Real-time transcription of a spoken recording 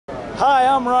Hi,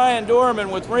 I'm Ryan Dorman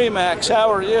with Remax.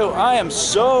 How are you? I am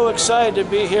so excited to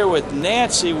be here with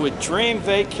Nancy with Dream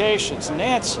Vacations.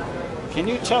 Nancy, can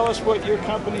you tell us what your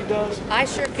company does? I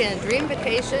sure can. Dream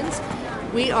Vacations.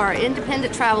 We are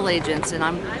independent travel agents, and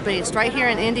I'm based right here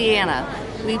in Indiana.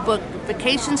 We book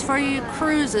vacations for you,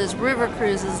 cruises, river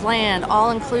cruises, land,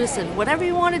 all inclusive. Whatever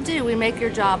you want to do, we make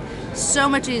your job so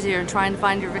much easier in trying to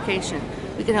find your vacation.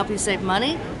 We can help you save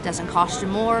money, it doesn't cost you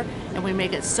more, and we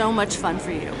make it so much fun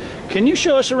for you. Can you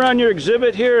show us around your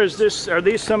exhibit here? Are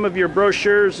these some of your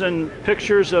brochures and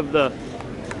pictures of the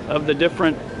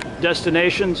different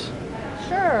destinations?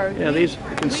 Sure. Yeah, you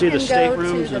can see the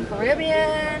staterooms. We can go to the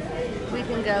Caribbean, we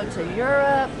can go to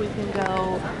Europe, we can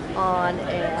go on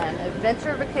an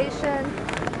adventure vacation.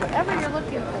 Whatever you're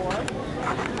looking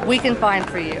for, we can find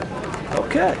for you.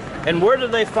 Okay. And where do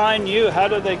they find you? How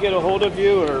do they get a hold of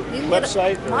you, or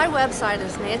website? My website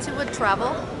is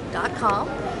nancywoodtravel.com.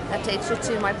 That takes you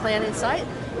to my planning site.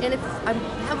 And if I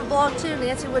have a blog too,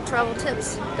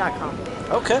 nancywoodtraveltips.com.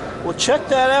 Okay. Well, check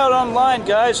that out online,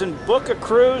 guys, and book a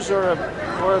cruise or a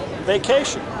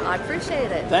vacation. I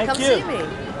appreciate it. Thank you. Come see me.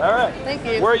 All right. Thank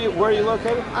you. Where are you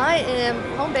located? I am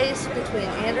home base between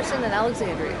Anderson and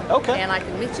Alexandria. Okay. And I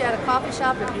can meet you at a coffee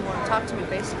shop if you want to talk to me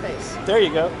face to face. There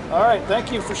you go. All right. Thank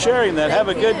you for sharing that. Have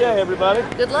a good day, everybody.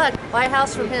 Good luck. Buy a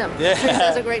house from him. Yeah. He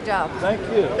does a great job. Thank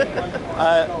you.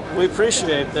 We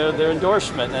appreciate their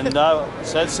endorsement, and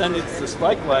likewise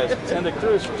send a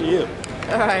cruise to you.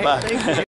 All right. Bye. Thank you.